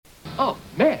Oh,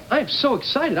 man, I am so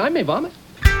excited. I may vomit.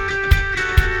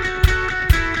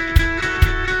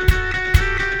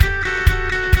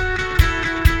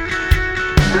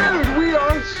 Dude, we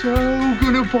are so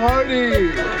gonna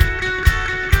party!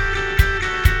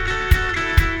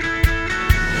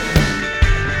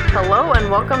 Hello and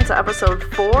welcome to episode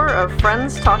 4 of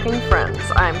Friends Talking Friends.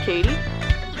 I'm Katie.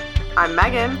 I'm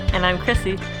Megan. And I'm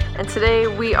Chrissy. And today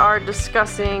we are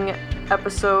discussing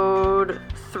episode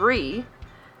 3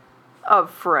 of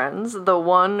Friends, the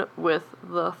one with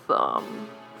the thumb.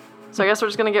 So I guess we're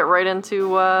just going to get right into,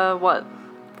 what?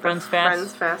 Friends Fast.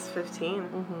 Friends Fast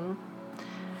 15.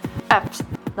 F,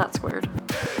 not squared.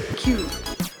 Q.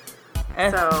 So-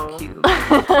 F-Q.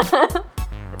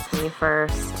 It's me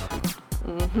first.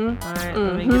 Alright,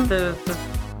 let me get the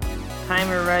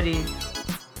timer ready.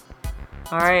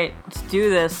 Alright, let's do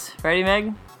this. Ready,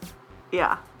 Meg?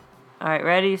 Yeah. Alright,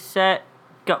 ready, set,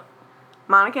 go.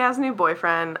 Monica has a new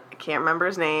boyfriend. I can't remember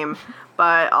his name,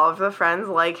 but all of the friends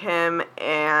like him,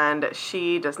 and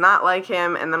she does not like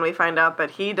him, and then we find out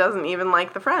that he doesn't even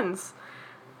like the friends.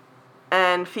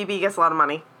 And Phoebe gets a lot of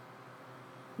money.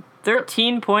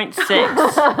 13.6.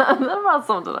 That about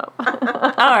summed it up.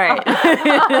 Alright.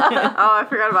 Oh, I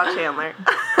forgot about Chandler.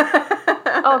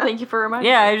 Oh, thank you for reminding me.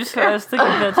 Yeah, I was thinking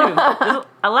of that too.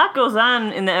 A lot goes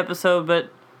on in the episode,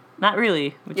 but not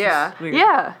really, which Yeah. is weird.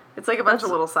 Yeah, It's like a bunch of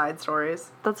little side stories.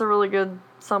 that's a really good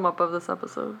sum up of this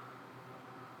episode.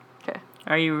 Okay,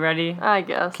 Are you ready, I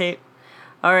guess. Kate?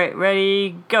 Alright,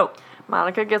 ready, go.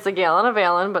 Monica gets a gallon of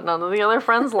Alan, but none of the other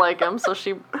friends like him, so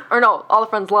all the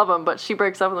friends love him, but she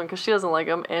breaks up with him because she doesn't like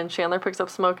him, and Chandler picks up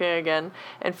smoking again,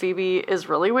 and Phoebe is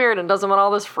really weird and doesn't want all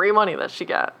this free money that she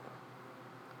got.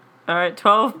 Alright,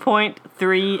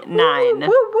 12.39.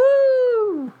 Woo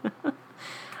woo!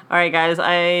 Alright, guys,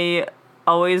 I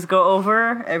always go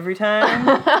over every time.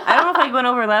 I don't know if I went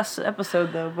over last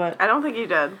episode, though, but... I don't think you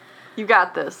did. You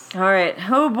got this. Alright,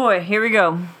 oh boy, here we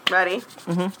go. Ready?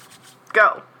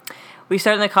 Go. We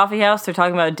start in the coffee house. They're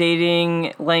talking about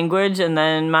dating language, and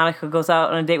then Monica goes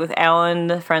out on a date with Alan.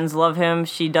 The friends love him.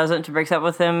 She doesn't. She breaks up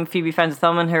with him. Phoebe finds a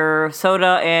thumb in her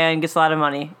soda and gets a lot of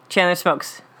money. Chandler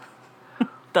smokes.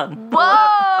 Done. Whoa!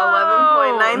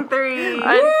 11.93.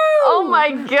 Oh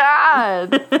my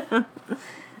god!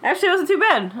 Actually, it wasn't too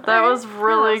bad. That was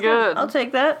really good. I'll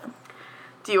take that.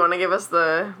 Do you want to give us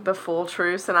the full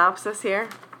true synopsis here?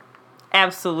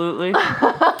 Absolutely.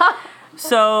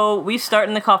 So we start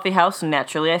in the coffee house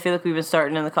naturally. I feel like we've been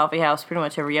starting in the coffee house pretty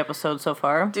much every episode so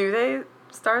far. Do they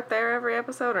start there every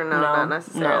episode or no? Not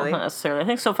necessarily. No, not necessarily. I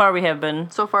think so far we have been.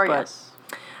 So far, but-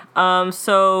 yes.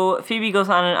 So Phoebe goes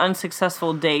on an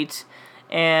unsuccessful date,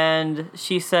 and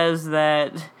she says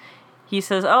that he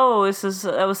says, "Oh,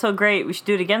 that was so great. We should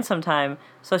do it again sometime."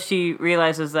 So she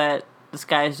realizes that this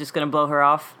guy is just gonna blow her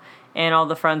off, and all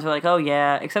the friends are like, "Oh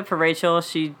yeah," except for Rachel.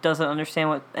 She doesn't understand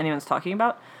what anyone's talking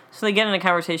about. So they get in a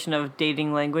conversation of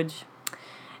dating language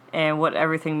and what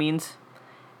everything means,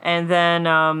 and then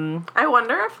I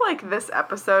wonder if like this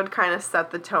episode kind of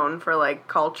set the tone for like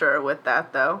culture with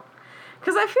that though.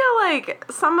 Because I feel like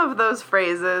some of those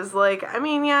phrases, like, I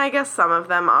mean, yeah, I guess some of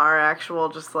them are actual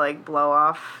just, like,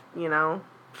 blow-off,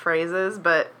 phrases,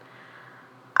 but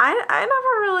I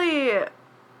never really,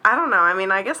 I don't know, I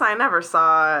mean, I guess I never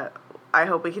saw, I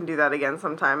hope we can do that again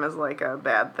sometime as, like, a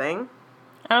bad thing.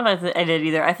 I don't know if I did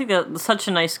either. I think that Such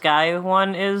a Nice Guy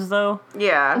one is, though.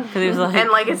 Yeah. Because he was like, And,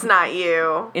 like, it's not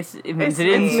you. it means it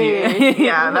It's is me. you.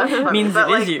 Yeah, that's funny. It means But,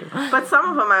 it like, is you. But some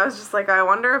of them I was just like, I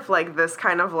wonder if, like, this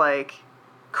kind of, like,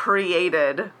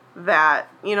 created that,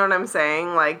 you know what I'm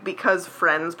saying? Like, because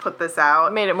Friends put this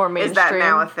out. Made it more Is that mainstream.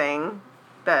 now a thing?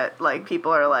 That, like,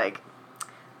 people are like,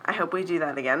 I hope we do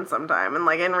that again sometime. And,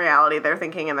 like, in reality, they're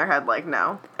thinking in their head, like,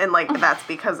 no. And, like, that's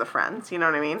because of Friends. You know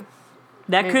what I mean?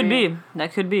 That could Maybe. be.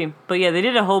 That could be. But yeah, they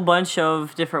did a whole bunch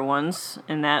of different ones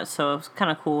in that, so it's kind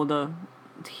of cool to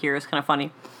hear. It's kind of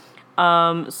funny.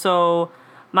 So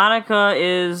Monica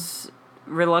is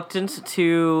reluctant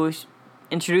to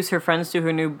introduce her friends to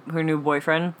her new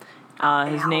boyfriend.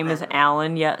 His name is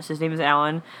Alan. Yes, his name is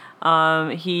Alan.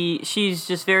 She's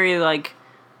just very like,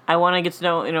 I want to get to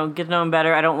know him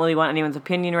better. I don't really want anyone's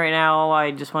opinion right now.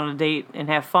 I just want to date and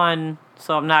have fun.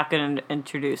 So I'm not going to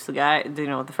introduce the guy,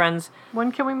 the friends.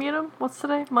 When can we meet him? What's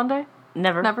today? Monday?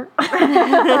 Never.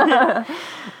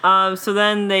 So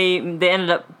then they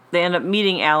end up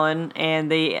meeting Alan,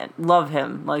 and they love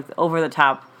him, like over the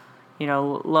top,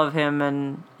 love him,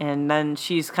 and then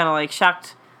she's kind of like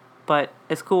shocked, but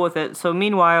is cool with it. So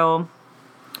meanwhile,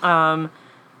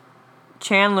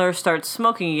 Chandler starts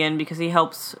smoking again because he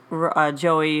helps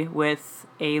Joey with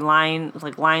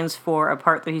lines for a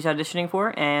part that he's auditioning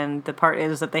for, and the part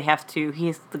is that they have to.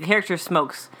 The character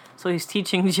smokes, so he's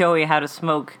teaching Joey how to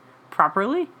smoke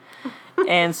properly.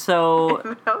 And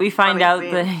so we find out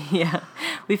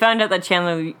that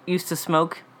Chandler used to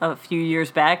smoke a few years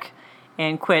back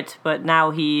and quit, but now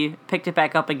he picked it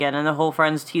back up again, and the whole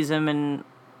friends tease him and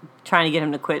trying to get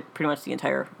him to quit pretty much the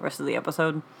entire rest of the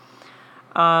episode.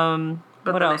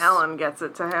 But what then else? Alan gets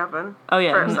it to happen. Oh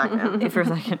yeah, For a second. For a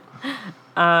second.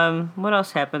 What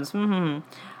else happens?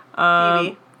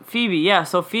 Phoebe. Yeah.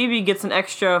 So Phoebe gets an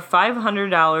extra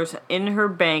 $500 in her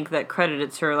bank that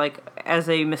credits her as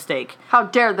a mistake, How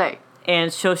dare they?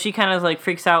 and so she kind of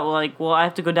freaks out. Well, I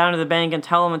have to go down to the bank and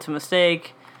tell them it's a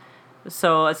mistake.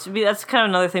 So that's kind of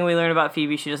another thing we learn about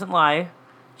Phoebe. She doesn't lie.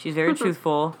 She's very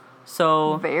truthful.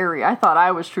 So Very. I thought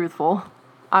I was truthful.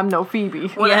 I'm no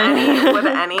Phoebe. Would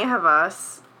any of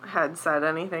us had said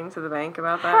anything to the bank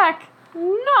about that? Heck,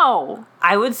 no.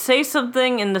 I would say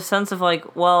something in the sense of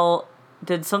well,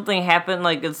 did something happen?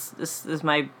 Is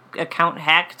my account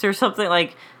hacked or something?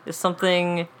 Is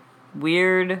something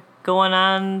weird going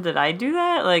on? Did I do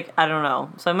that? I don't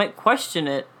know. So I might question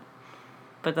it,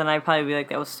 but then I'd probably be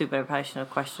that was stupid. I probably shouldn't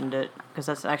have questioned it because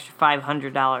that's an extra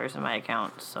 $500 in my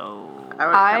account. So I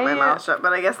would have kept my mouth shut,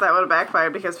 but I guess that would have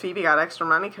backfired because Phoebe got extra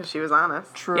money because she was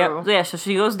honest. True. Yep. Yeah, so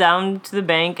she goes down to the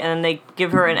bank and then they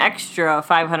give her an extra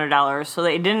 $500. So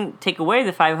they didn't take away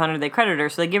the $500, they credited her.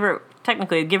 So they give her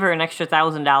an extra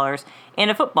 $1,000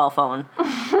 and a football phone.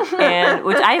 And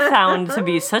which I found to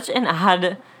be such an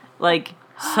odd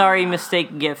sorry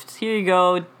mistake gift. Here you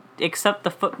go, accept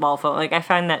the football phone. I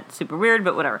find that super weird,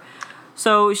 but whatever.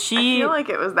 So I feel like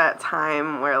it was that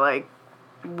time where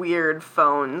weird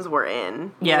phones were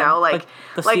in. Yeah, You know,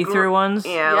 the see-through ones.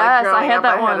 Yeah, Yes, growing I had up,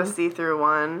 that I one. had a see-through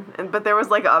one, but there was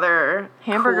other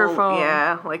Hamburger cool, phone.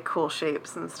 Yeah, cool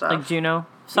shapes and stuff. Like Juno.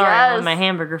 Sorry, I Yes. want my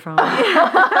hamburger phone.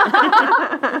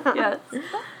 Yes.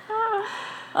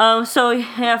 So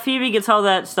yeah, Phoebe gets all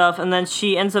that stuff, and then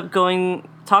she ends up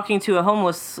talking to a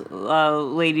homeless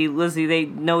lady, Lizzie. They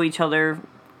know each other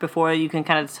before. You can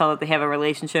kind of tell that they have a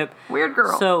relationship. Weird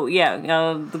girl. So yeah,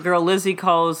 the girl Lizzie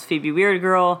calls Phoebe weird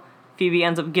girl. Phoebe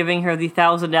ends up giving her the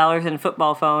 $1,000 in a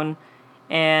football phone,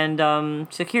 and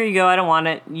she's like, "Here you go. I don't want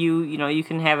it. You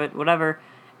can have it. Whatever."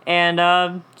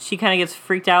 And she kind of gets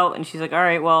freaked out, and she's like, "All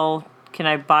right, well, can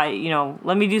I buy?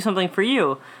 Let me do something for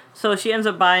you." So she ends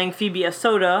up buying Phoebe a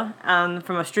soda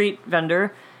from a street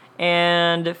vendor,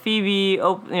 and Phoebe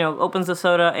opens the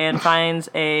soda and finds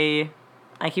I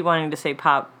keep wanting to say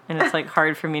pop, and it's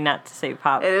hard for me not to say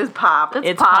pop. It is pop.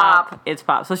 It's pop. It's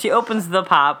pop. So she opens the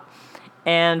pop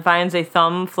and finds a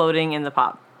thumb floating in the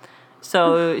pop.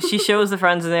 So she shows the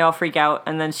friends and they all freak out,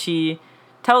 and then she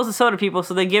tells the soda people,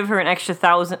 so they give her an extra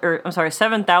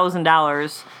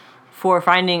 $7,000 for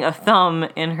finding a thumb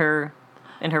in her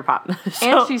pop.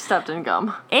 And she stepped in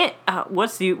gum. And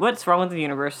what's wrong with the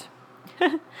universe?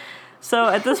 So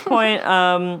at this point,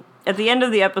 at the end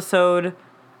of the episode,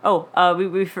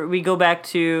 we go back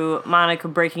to Monica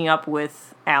breaking up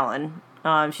with Alan.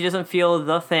 She doesn't feel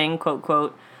the thing, quote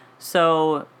quote.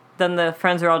 So then the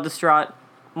friends are all distraught,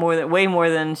 way more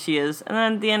than she is. And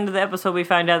then at the end of the episode, we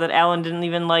find out that Alan didn't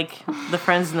even like the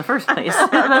friends in the first place.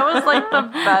 That was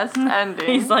the best ending.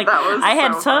 He's like, That was I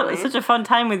had so funny. such a fun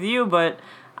time with you, but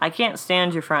I can't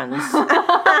stand your friends.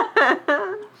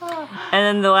 And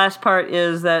then the last part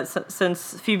is that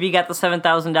since Phoebe got the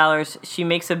 $7,000, she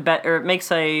makes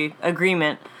a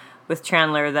agreement with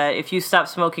Chandler that if you stop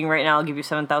smoking right now, I'll give you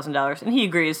 $7,000, and he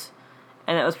agrees.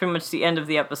 And that was pretty much the end of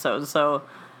the episode. So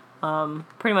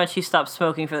pretty much he stopped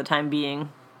smoking for the time being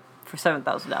for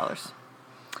 $7,000.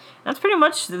 That's pretty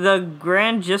much the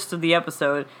grand gist of the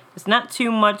episode. It's not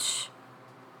too much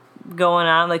going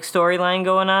on, storyline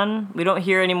going on. We don't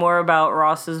hear any more about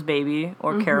Ross's baby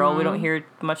or Carol. We don't hear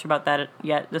much about that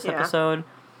yet this episode.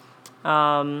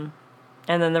 And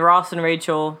then the Ross and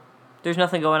Rachel, there's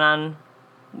nothing going on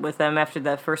with them after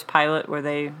that first pilot where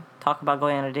they talk about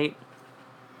going on a date.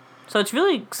 So it's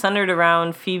really centered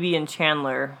around Phoebe and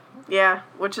Chandler. Yeah,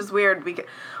 which is weird.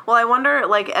 Well, I wonder,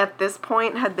 at this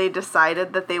point, had they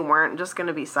decided that they weren't just going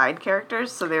to be side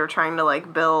characters, so they were trying to,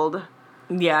 build...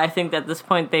 Yeah, I think at this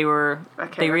point they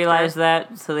realized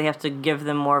that, so they have to give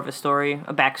them more of a story,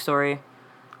 a backstory.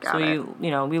 Got it.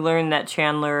 We learn that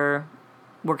Chandler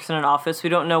works in an office. We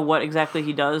don't know what exactly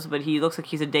he does, but he looks like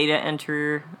he's a data I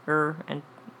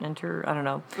don't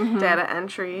know. Data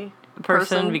entry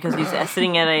Person because he's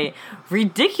sitting at a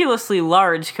ridiculously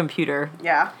large computer.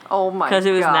 Yeah. Oh my god. Because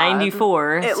it was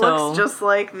 94. It looks just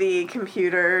like the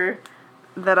computer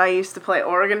that I used to play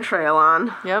Oregon Trail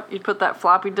on. Yep, you'd put that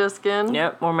floppy disk in.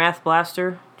 Yep, or Math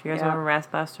Blaster. Do you guys Yeah. remember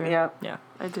Math Blaster? Yep. Yeah.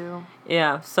 I do.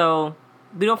 Yeah, so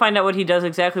we don't find out what he does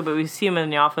exactly, but we see him in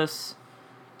the office.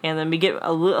 And then we get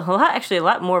a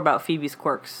lot more about Phoebe's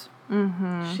quirks.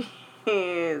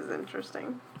 He's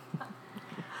interesting.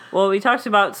 Well, we talked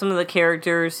about some of the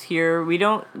characters here. We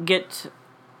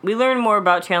learn more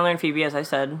about Chandler and Phoebe, as I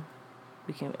said.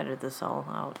 We can edit this all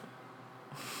out.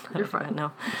 You're fine.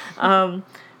 No.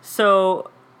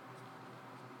 So,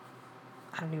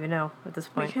 I don't even know at this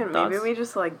point. Maybe Thoughts? we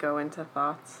just like go into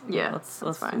thoughts. Yeah, Let's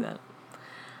that's do fine. that.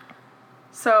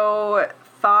 So,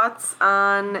 thoughts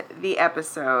on the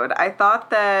episode. I thought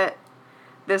that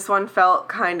this one felt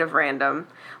kind of random.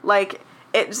 Like,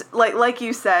 it's like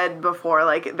you said before,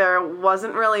 like there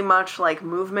wasn't really much like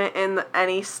movement in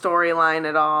any storyline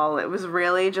at all. It was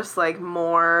really just like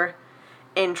more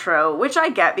intro, which I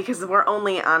get because we're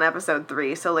only on episode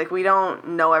 3, so like we don't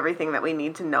know everything that we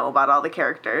need to know about all the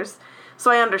characters.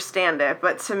 So I understand it,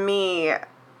 but to me,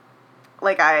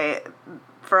 like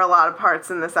for a lot of parts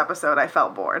in this episode, I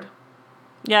felt bored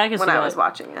Yeah, I can see when that. I was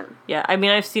watching it. Yeah, I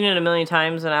mean, I've seen it a million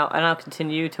times, and I'll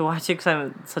continue to watch it because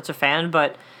I'm such a fan.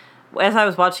 But as I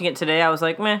was watching it today, I was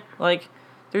like, meh, like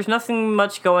there's nothing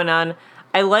much going on.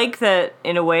 I like that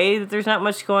in a way that there's not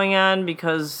much going on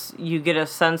because you get a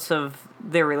sense of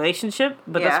their relationship,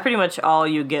 but Yeah. that's pretty much all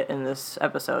you get in this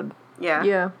episode. Yeah.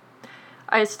 Yeah.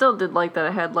 I still did like that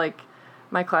I had, like,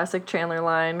 my classic Chandler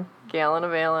line, Gallon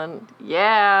of Allen.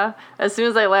 Yeah. As soon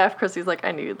as I laughed, Chrissy's like,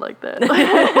 I knew you'd like that.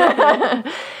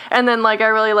 And then, like, I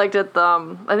really liked it.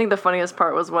 I think the funniest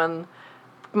part was when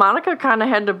Monica kind of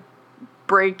had to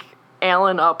break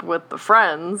Alan up with the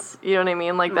friends. You know what I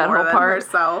mean? Like, that More whole than part.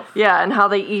 herself. Yeah, and how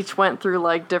they each went through,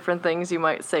 like, different things you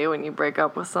might say when you break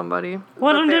up with somebody.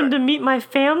 Wanted they him were- to meet my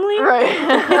family?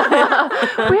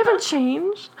 Right. We haven't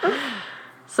changed.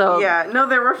 So Yeah, no,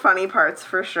 there were funny parts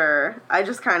for sure. I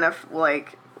just kind of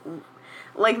like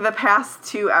the past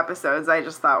 2 episodes I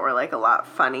just thought were like a lot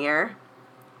funnier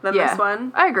than yeah, this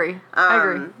one. I agree. I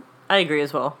agree. I agree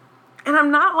as well. And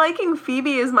I'm not liking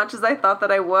Phoebe as much as I thought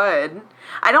that I would.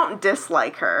 I don't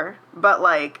dislike her, but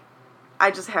like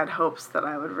I just had hopes that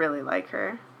I would really like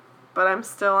her. But I'm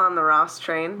still on the Ross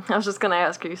train. I was just gonna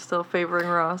ask, are you still favoring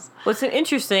Ross? What's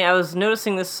interesting, I was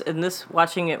noticing this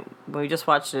watching it when we just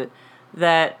watched it,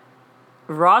 that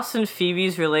Ross and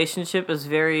Phoebe's relationship is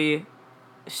very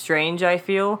strange, I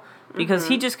feel, because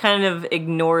he just kind of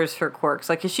ignores her quirks.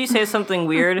 Like, if she says something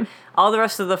weird, all the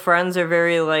rest of the friends are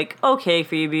very like, okay,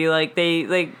 Phoebe, like they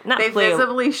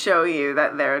Visibly show you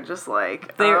that they're just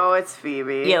like, They're- oh, it's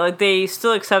Phoebe. yeah, like they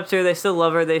still accept her, they still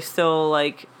love her, they still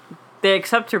like they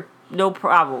accept her no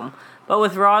problem. But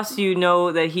with Ross, you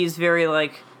know that he's very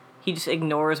like he just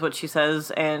ignores what she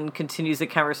says and continues the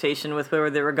conversation with where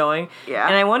they were going. Yeah.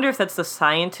 And I wonder if that's the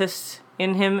scientist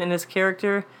in him, in his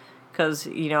character, because,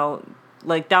 you know,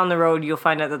 like down the road you'll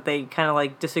find out that they kind of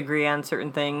like disagree on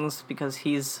certain things because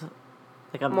he's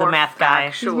like the math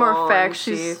guy. She's more and fact.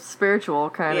 She's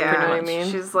spiritual, kind of. You know what I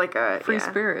mean? She's like a Free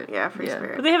spirit. Yeah, free Yeah.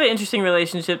 spirit. But they have an interesting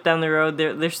relationship down the road.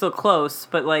 They're still close,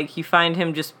 but like you find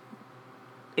him just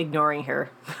ignoring her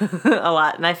a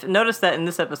lot. And I've noticed that in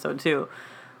this episode too,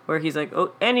 where he's like,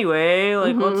 "Oh, anyway,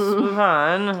 like let's move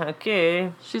on."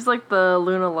 Okay, She's like the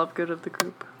Luna Lovegood of the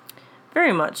group.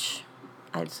 very much,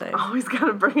 I'd say. Always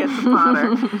gotta bring it to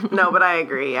Potter. No, but I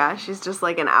agree. Yeah, she's just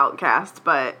like an outcast,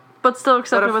 but But still a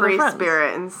accepted with her free friends.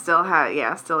 spirit and still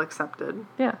still accepted.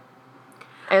 Yeah.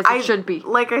 As it should be.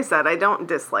 Like I said, I don't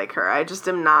dislike her. I just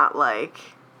am not like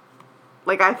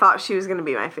I thought she was gonna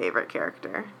be my favorite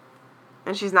character,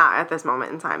 and she's not at this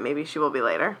moment in time. Maybe she will be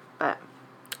later, but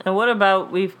And what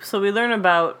about we learn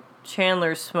about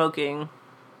Chandler smoking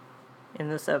in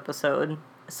this episode.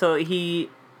 So he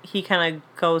kind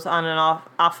of goes on and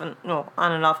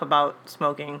off about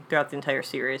smoking throughout the entire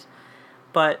series,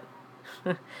 but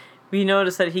we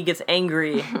notice that he gets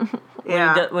angry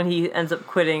when he ends up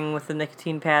quitting with the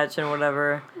nicotine patch and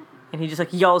whatever, and he just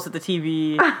like yells at the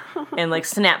TV and like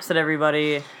snaps at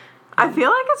everybody. I feel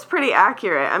like it's pretty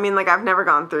accurate. I mean, like, I've never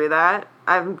gone through that.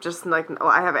 I'm just, like, well,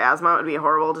 I have asthma. It would be a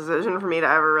horrible decision for me to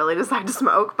ever really decide to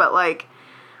smoke. But, like,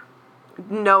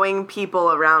 knowing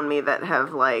people around me that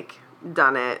have, like,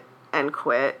 done it and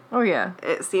quit, Oh, yeah.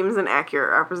 it seems an accurate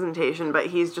representation, but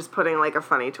he's just putting, like, a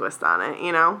funny twist on it,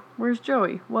 you know? Where's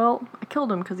Joey? Well, I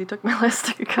killed him because he took my last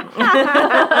stick of gum.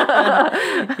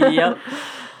 Yep.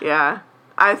 Yeah.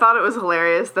 I thought it was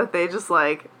hilarious that they just,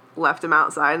 like, left him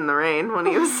outside in the rain when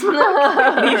he was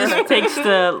smoking. He just takes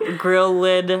the grill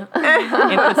lid and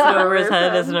puts it over his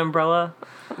head as an umbrella.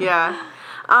 Yeah.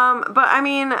 But I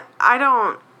mean, I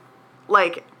don't,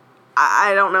 like,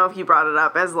 I don't know if you brought it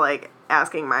up as, like,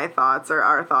 asking my thoughts or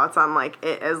our thoughts on, like,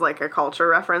 it as, like, a culture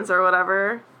reference or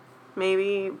whatever,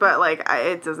 maybe. But, like,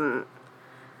 it doesn't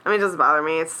bother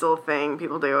me. It's still a thing.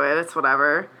 People do it. It's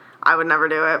whatever. I would never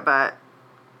do it, but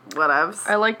whatevs.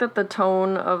 I like that the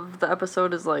tone of the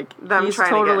episode is like Them he's trying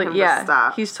to get totally him to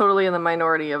stop. he's totally in the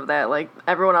minority of that. Like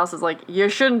everyone else is like, you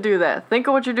shouldn't do that. Think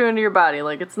of what you're doing to your body.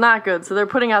 Like it's not good. So they're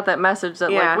putting out that message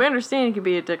that Yeah. like we understand you can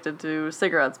be addicted to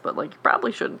cigarettes, but like you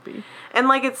probably shouldn't be. And,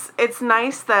 like, it's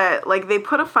nice that, like, they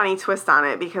put a funny twist on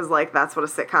it because, like, that's what a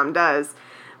sitcom does.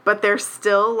 But they're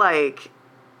still, like,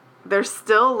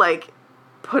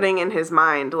 putting in his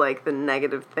mind, like, the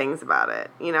negative things about it,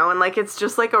 you know? And, like, it's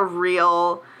just, like,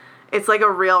 it's like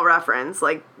a real reference.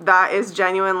 Like, that is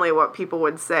genuinely what people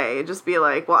would say. Just be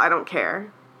like, well, I don't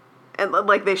care. And,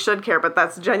 like, they should care, but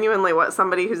that's genuinely what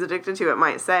somebody who's addicted to it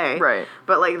might say. Right.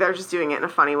 But, like, they're just doing it in a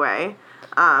funny way.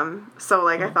 So,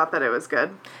 like, I thought that it was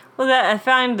good. Well, that I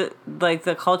find like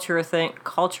the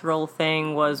cultural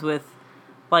thing was with,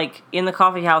 like, in the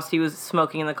coffee house, he was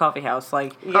smoking in the coffee house.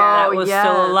 Like, Yeah. that Oh, was yes.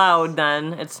 still allowed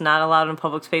then. It's not allowed in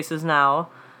public spaces now.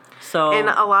 So And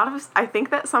a lot of us, I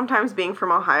think that sometimes being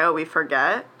from Ohio, we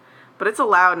forget, but it's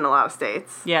allowed in a lot of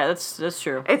states. yeah, that's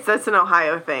true. That's an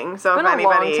Ohio thing. So Been if a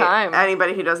long anybody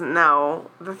time. who doesn't know,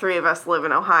 the three of us live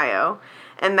in Ohio,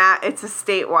 and that it's a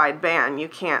statewide ban. You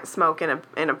can't smoke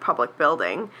in a public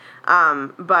building.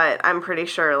 But I'm pretty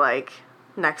sure like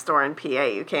next door in PA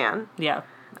you can. Yeah,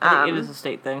 I think it is a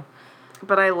state thing.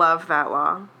 But I love that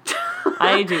law.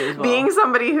 I do as well. Being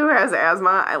somebody who has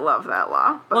asthma, I love that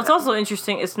law. But Well, it's also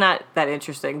interesting. It's not that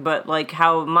interesting, but like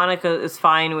how Monica is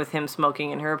fine with him smoking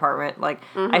in her apartment. Like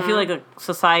I feel like a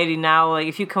society now, like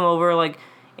if you come over, like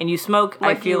and you smoke,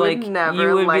 Like, I feel you would like never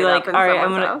you would be light like, up in all right, I'm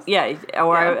someone's gonna, house."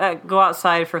 or Yeah. go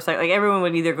outside for a second. Like everyone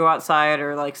would either go outside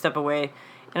or like step away.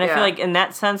 And I Yeah. feel like in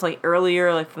that sense, like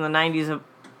earlier, like from the '90s,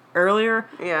 earlier,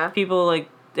 Yeah. people like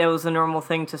that was a normal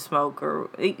thing to smoke. Or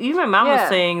even my mom was Yeah.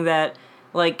 saying that.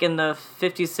 Like in the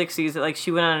 50s, 60s, like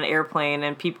she went on an airplane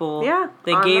and people, Yeah,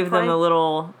 they on the gave them plane. a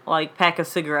little like pack of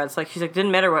cigarettes. Like she's like,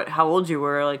 didn't matter how old you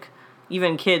were. Like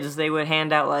even kids, they would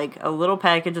hand out like a little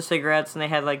package of cigarettes and they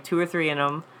had like 2 or 3 in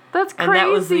them. That's crazy. And that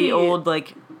was the old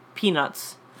like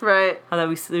peanuts. Right. How that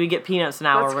we get peanuts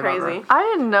now That's or whatever. crazy. I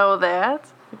didn't know that.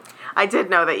 I did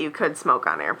know that you could smoke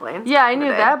on airplanes. Yeah, I back in the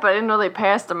knew day. that, but I didn't know they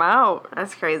passed them out.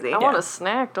 That's crazy. I want a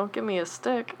snack. Don't give me a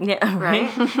stick. Yeah, Right?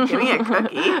 right. Give me a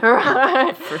cookie.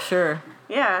 Right. For sure.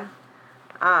 Yeah.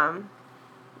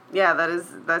 Yeah,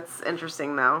 that's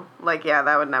interesting though. Like, yeah,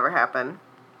 that would never happen.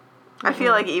 I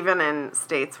feel like even in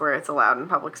states where it's allowed in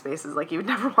public spaces, like you would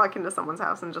never walk into someone's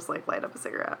house and just like light up a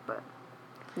cigarette, but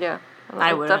Yeah. I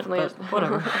It wouldn't, definitely but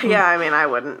whatever. yeah, I mean I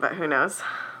wouldn't, but who knows.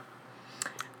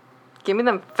 Give me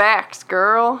them facts,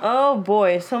 girl. Oh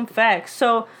boy, some facts.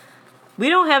 So we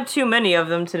don't have too many of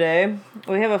them today.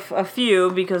 We have a few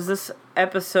because this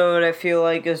episode I feel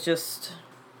like is just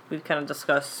we've kind of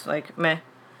discussed like meh.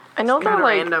 I know they're kinda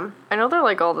like random. I know they're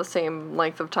like all the same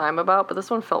length of time about, but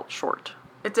this one felt short.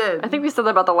 It did. I think we said that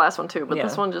about the last one too, but Yeah.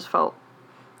 this one just felt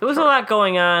There was a lot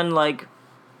going on, like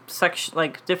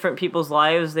like different people's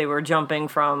lives. They were jumping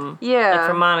from like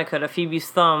from Monica to Phoebe's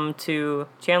thumb to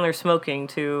Chandler smoking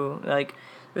to like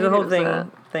there's a Maybe whole it was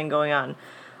thing going on.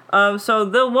 So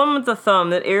the one with the thumb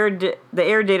the air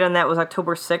date on that was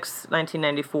October 6th,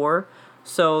 1994.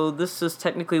 So this is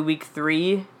technically week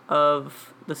 3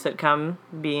 of the sitcom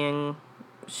being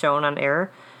shown on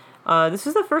air. This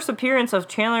is the first appearance of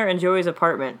Chandler and Joey's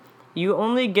apartment. You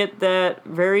only get that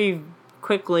very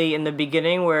quickly in the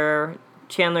beginning where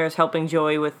Chandler is helping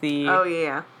Joey with the Oh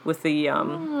yeah. part With the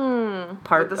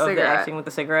of the cigarette. acting with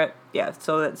the cigarette. Yeah,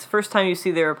 so that's the first time you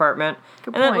see their apartment.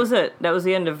 Good and that point. was it. That was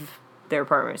the end of their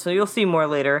apartment. So you'll see more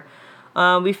later.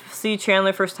 We see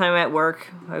Chandler first time at work.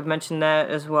 I've mentioned that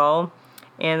as well.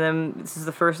 And then this is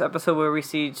the first episode where we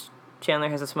see Chandler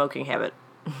has a smoking habit.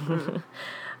 Does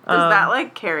that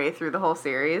like carry through the whole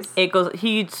series? It goes.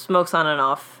 He smokes on and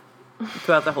off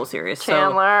throughout the whole series.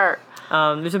 Chandler.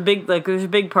 So there's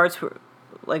big parts where,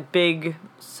 like big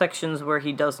sections where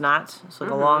he does not. So like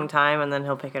a long time, and then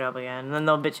he'll pick it up again, and then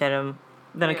they'll bitch at him.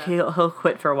 Then Yeah. he'll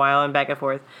quit for a while and back and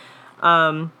forth.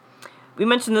 We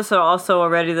mentioned this also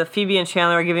already. That Phoebe and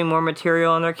Chandler are giving more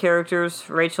material on their characters.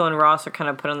 Rachel and Ross are kind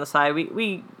of put on the side.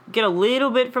 We get a little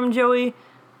bit from Joey,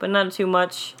 but not too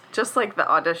much. Just like the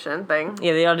audition thing.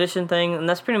 Yeah, the audition thing, and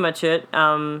that's pretty much it.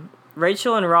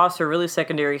 Rachel and Ross are really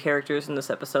secondary characters in this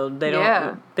episode. They don't.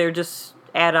 Yeah. They're just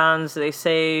add-ons. They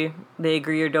say they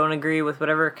agree or don't agree with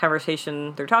whatever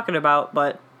conversation they're talking about,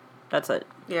 but that's it.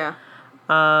 Yeah.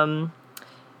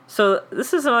 So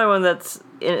this is another one that's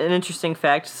an interesting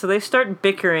fact. So they start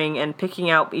bickering and picking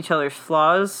out each other's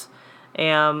flaws.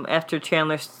 After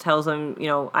Chandler tells him,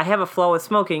 I have a flaw with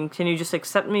smoking. Can you just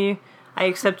accept me? I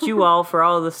accept you all for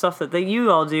all of the stuff that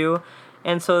you all do.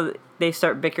 And so they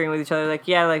start bickering with each other. Like,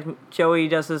 yeah, like Joey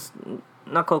does his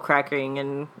knuckle cracking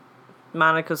and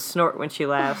Monica's snort when she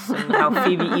laughs and how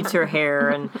Phoebe eats her hair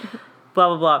and blah,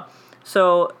 blah, blah.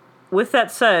 So with that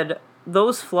said,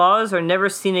 those flaws are never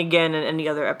seen again in any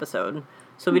other episode.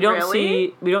 So we don't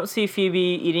see Phoebe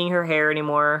eating her hair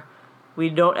anymore. We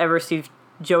don't ever see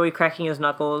Joey cracking his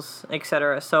knuckles,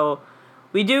 etc. So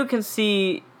we can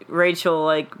see Rachel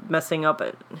like messing up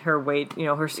at her weight,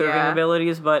 her serving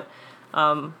abilities, but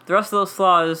the rest of those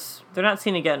flaws, they're not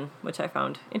seen again, which I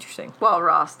found interesting. Well,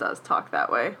 Ross does talk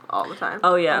that way all the time.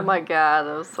 Oh yeah. Oh my god,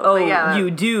 that was so Oh, yeah, you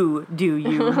do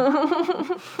you?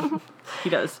 He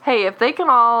does. Hey, if they can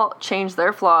all change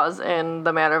their flaws in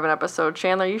the matter of an episode,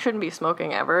 Chandler, you shouldn't be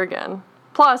smoking ever again.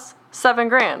 Plus,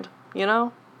 $7,000,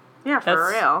 Yeah, for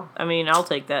real. I mean, I'll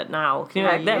take that now. Can you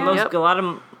Yeah, like that? yeah. Most Yep. a lot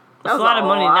of. It's a lot of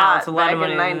money now. It's a lot of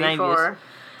money in the 94.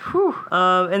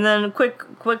 90s. And then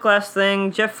quick last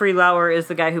thing. Jeffrey Lauer is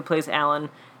the guy who plays Alan,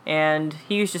 and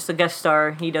he was just a guest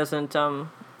star. He doesn't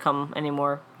come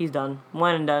anymore. He's done.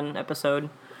 One and done episode.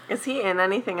 Is he in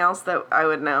anything else that I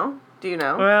would know? Do you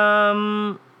know?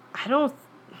 I don't.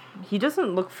 He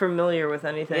doesn't look familiar with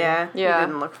anything. Yeah, Yeah. he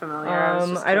didn't look familiar. I was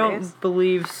just I curious. don't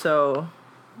believe so.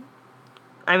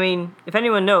 I mean, if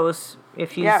anyone knows,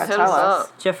 if he's Yeah, Hit tell us us.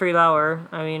 up. Jeffrey Lauer,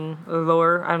 or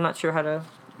Lower, I'm not sure how to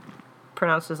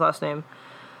pronounce his last name.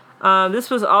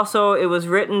 This was also, it was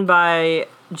written by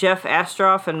Jeff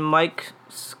Astroff and Mike,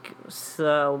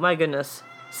 Sikowitz.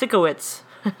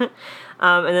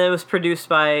 And then it was produced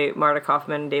by Marta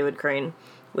Kaufman and David Crane,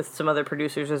 with some other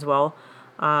producers as well.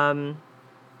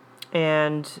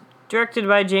 And directed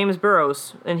by James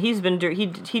Burrows. And he's been,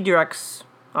 he directs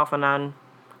off and on.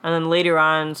 And then later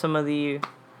on, some of the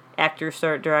actors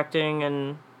start directing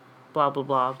and blah, blah,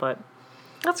 blah. But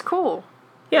That's cool.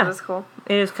 yeah, That is cool.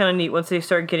 it is kind of neat. Once they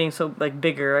start getting so like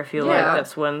bigger, I feel like Yeah.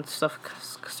 that's when stuff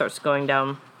starts going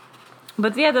down.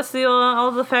 But yeah, that's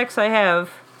all the facts I have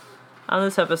on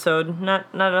this episode. Not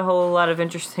a whole lot of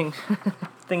interesting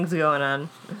things going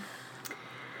on.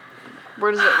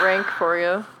 Where does it rank for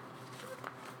you?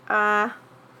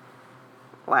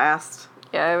 Last.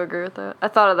 Yeah, I would agree with that. I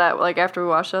thought of that like after we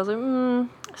watched it. I was like,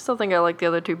 I still think I like the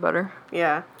other two better.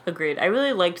 Yeah. Agreed. I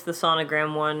really liked the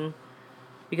sonogram one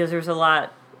because there's a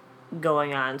lot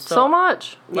going on. So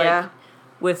much. Like, Yeah.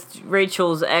 with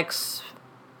Rachel's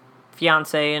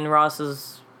ex-fiance and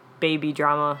Ross's baby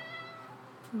drama.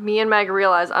 Me and Meg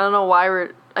realized, I don't know why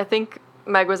I think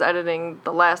Meg was editing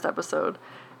the last episode,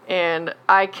 and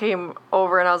I came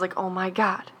over and I was like, oh my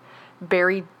god,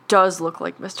 Barry does look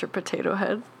like Mr. Potato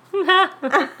Head.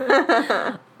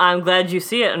 I'm glad you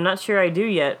see it. I'm not sure I do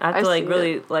yet. I have I to like see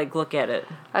really like look at it.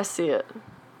 I see it.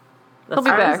 That's He'll be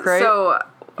fine. back, right? So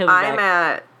He'll be I'm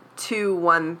back. at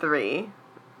 213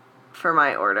 for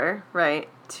my order, right?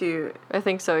 I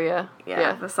think so, yeah.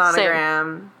 The Same.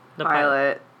 sonogram, The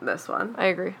pilot, this one. I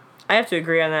agree. I have to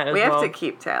agree on that as We well. have to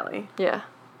keep tally. Yeah.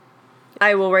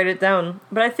 I will write it down.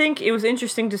 But I think it was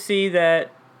interesting to see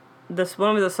that this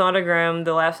one with the sonogram,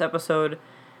 the last episode,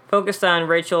 focused on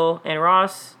Rachel and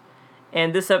Ross,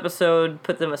 and this episode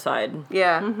put them aside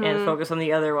Yeah. and focused on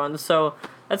the other ones. So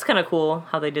that's kind of cool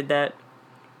how they did that.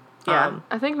 Yeah.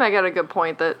 I think Meg had a good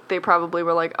point that they probably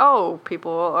were like, oh,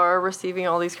 people are receiving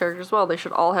all these characters well. They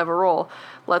should all have a role.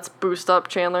 Let's boost up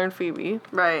Chandler and Phoebe.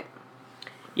 Right.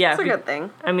 Yeah, That's a good thing.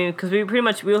 I mean, because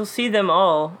we'll see them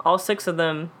all 6 of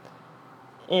them,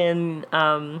 in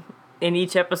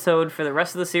each episode for the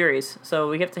rest of the series. So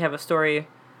we have to have a story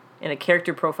and a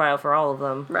character profile for all of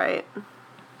them. Right.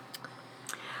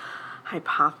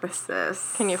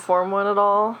 Hypothesis. Can you form one at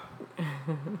all?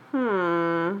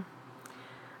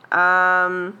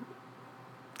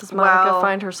 Does Monica well,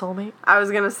 find her soulmate? I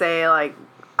was gonna say, like,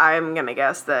 I'm gonna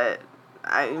guess that,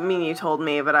 I mean, you told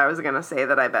me, but I was gonna say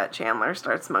that I bet Chandler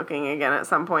starts smoking again at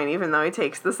some point, even though he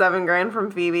takes the $7,000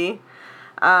 from Phoebe.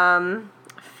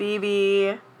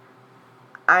 Phoebe,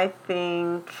 I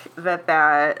think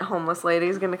that homeless lady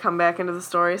is gonna come back into the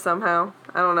story somehow.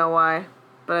 I don't know why,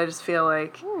 but I just feel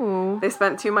like they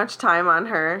spent too much time on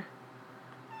her.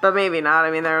 But maybe not.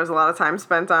 I mean, there was a lot of time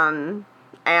spent on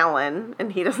Alan,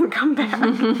 and he doesn't come back.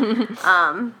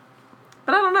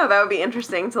 But I don't know. That would be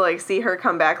interesting to, like, see her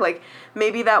come back. Like,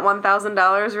 maybe that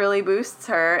 $1,000 really boosts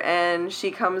her, and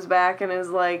she comes back and is,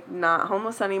 like, not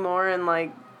homeless anymore, and,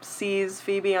 like, sees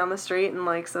Phoebe on the street and,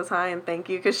 like, says hi and thank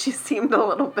you, because she seemed a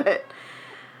little bit...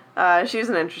 she was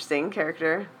an interesting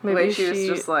character. The Maybe way she was she-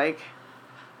 just, like...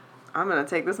 I'm gonna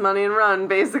take this money and run,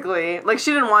 basically. Like,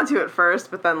 she didn't want to at first,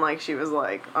 but then, like, she was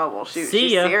like, oh, well, shoot, See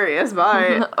she's ya. serious,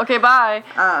 bye. Okay, bye.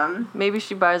 Um, Maybe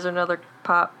she buys her another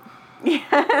pop.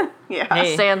 yeah.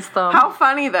 Hey. Sans thumb. How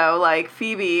funny, though, like,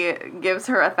 Phoebe gives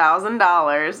her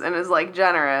 $1,000 and is, like,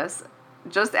 generous,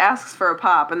 just asks for a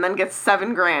pop, and then gets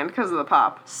 $7,000 because of the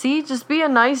pop. See, just be a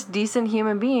nice, decent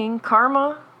human being.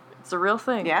 Karma, it's a real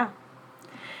thing. Yeah.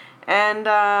 And,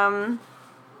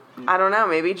 I don't know,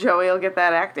 maybe Joey will get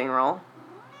that acting role.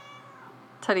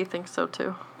 Teddy thinks so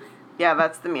too. Yeah,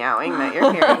 that's the meowing that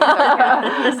you're hearing.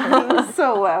 It's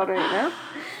so loud right now.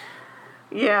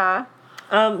 Yeah.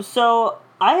 So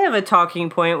I have a talking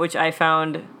point which I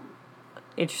found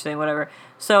interesting, whatever.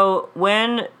 So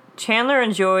when Chandler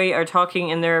and Joey are talking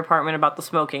in their apartment about the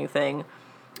smoking thing,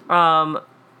 Chandler's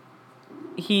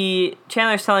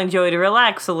telling Joey to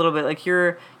relax a little bit, like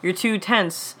you're too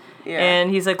tense. Yeah. And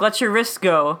he's like, let your wrist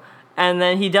go. And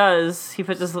then he does. He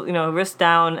puts his, wrist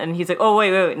down, and he's like, oh,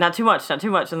 wait, not too much. And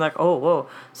like, oh, whoa.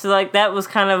 So, like, that was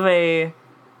kind of a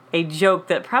joke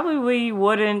that probably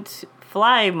wouldn't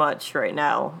fly much right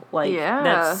now. Like, Yeah.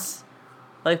 that's,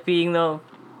 like, being,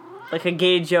 like, a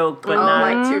gay joke, but Oh, not...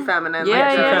 like too feminine. Yeah,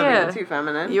 like, too yeah, feminine, yeah. Too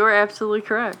feminine. You are absolutely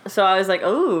correct. So I was like,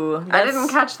 oh, I didn't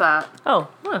catch that. Oh,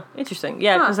 huh, interesting.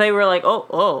 Yeah, Huh. because they were like,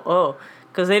 oh.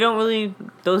 Because they don't really...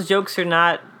 Those jokes are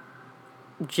not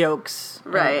jokes.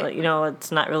 Right. Like,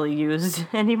 it's not really used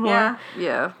anymore. Yeah.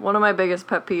 Yeah, one of my biggest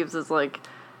pet peeves is like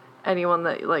anyone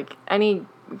that like any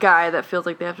guy that feels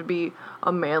like they have to be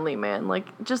a manly man. Like,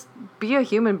 just be a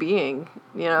human being.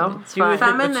 It's Do fine. with it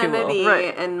what you will. Femininity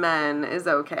Right. in men is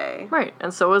okay. Right,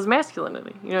 and so is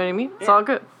masculinity. You know what I mean? It's Yeah. all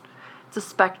good. It's a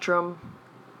spectrum.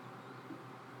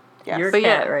 Yes. You're a But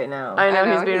cat yeah, right now. I know,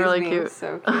 he's being really being cute.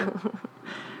 So cute.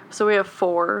 So we have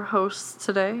 4 hosts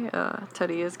today.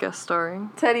 Teddy is guest starring.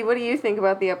 Teddy, what do you think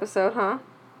about the episode, huh?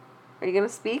 Are you gonna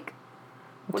speak?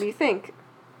 What do you think?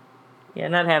 Yeah,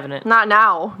 not having it. Not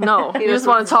now. No, you just doesn't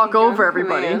want to talk speak on over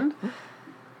everybody. command.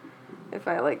 If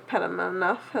I like pet him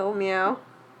enough, he'll meow.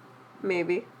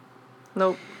 Maybe.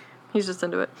 Nope, he's just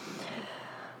into it.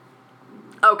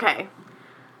 Okay.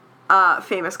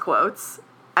 Famous quotes.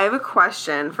 I have a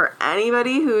question for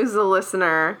anybody who's a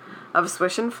listener of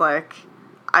Swish and Flick.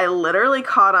 I literally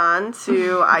caught on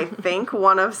to, I think,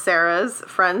 one of Sarah's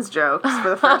friends' jokes for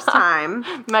the first time.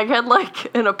 Meg had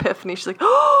like an epiphany. She's like,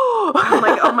 oh! I'm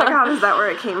like, oh my god, is that where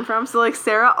it came from? So, like,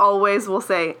 Sarah always will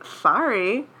say,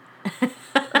 sorry.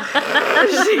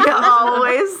 She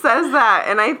always says that,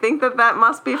 and I think that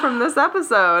must be from this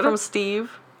episode. From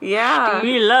Steve. Yeah.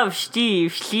 We love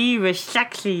Steve. Steve is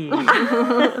sexy.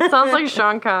 It sounds like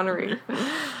Sean Connery. So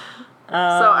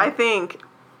I think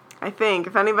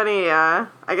if anybody, I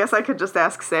guess I could just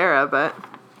ask Sarah, but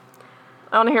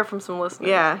I want to hear from some listeners.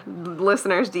 yeah,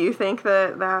 listeners, do you think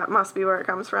that must be where it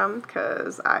comes from?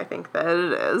 Because I think that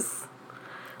it is.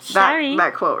 Sorry.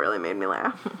 That quote really made me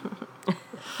laugh.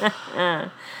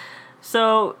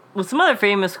 So, with some other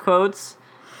famous quotes,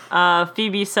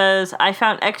 Phoebe says, I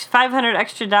found 500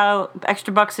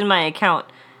 extra bucks in my account.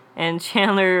 And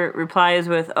Chandler replies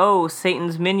with, oh,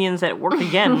 Satan's minions at work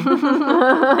again.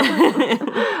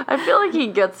 I feel like he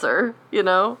gets her,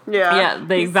 Yeah. Yeah,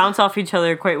 they bounce off each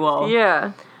other quite well.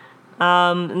 Yeah.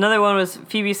 Another one was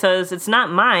Phoebe says, it's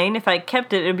not mine. If I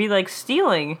kept it, it'd be like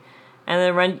stealing. And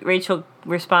then Rachel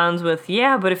responds with,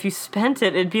 yeah, but if you spent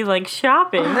it, it'd be like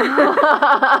shopping.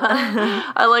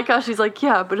 I like how she's like,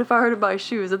 yeah, but if I were to buy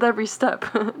shoes at every step,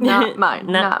 not mine,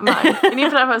 not mine. And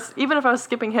even if I was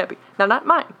skipping happy, not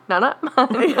mine, not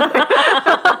mine.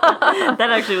 That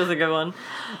actually was a good one.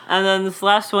 And then this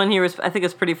last one here I think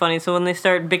it's pretty funny. So when they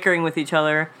start bickering with each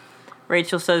other,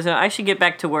 Rachel says, I should get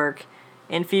back to work.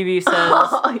 And Phoebe says,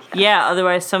 yeah,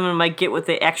 otherwise someone might get what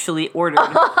they actually ordered.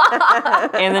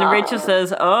 And then Rachel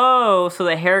says, oh, so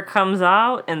the hair comes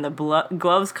out and the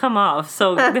gloves come off.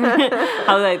 So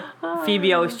how like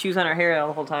Phoebe always chews on her hair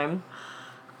the whole time.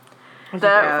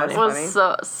 That that's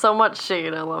was so much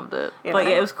shade. I loved it. Yeah. But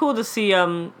yeah, it was cool to see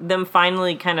them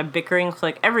finally kind of bickering. So,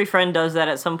 like, every friend does that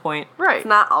at some point. Right. It's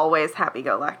not always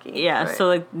happy-go-lucky. Yeah, Right. so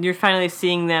like you're finally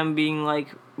seeing them being like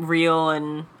real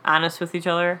and honest with each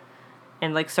other.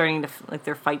 And, like, starting to, like,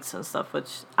 their fights and stuff,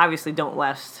 which obviously don't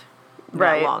last that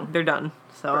Right. long. They're done.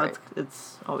 So Right.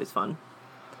 it's always fun.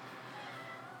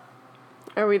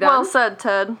 Are we done? Well said,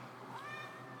 Ted.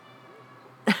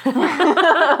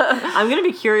 I'm going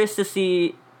to be curious to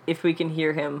see if we can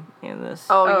hear him in this.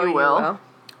 Oh, you will.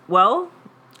 Well,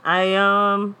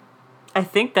 I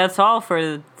think that's all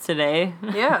for today.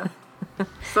 Yeah.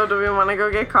 So do we want to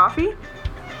go get coffee?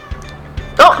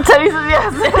 Oh, Teddy says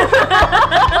yes.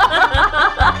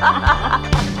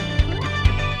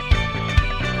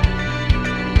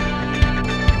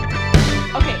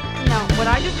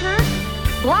 I just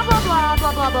heard blah, blah, blah,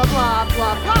 blah, blah, blah, blah,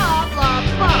 blah, blah, blah,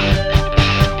 blah.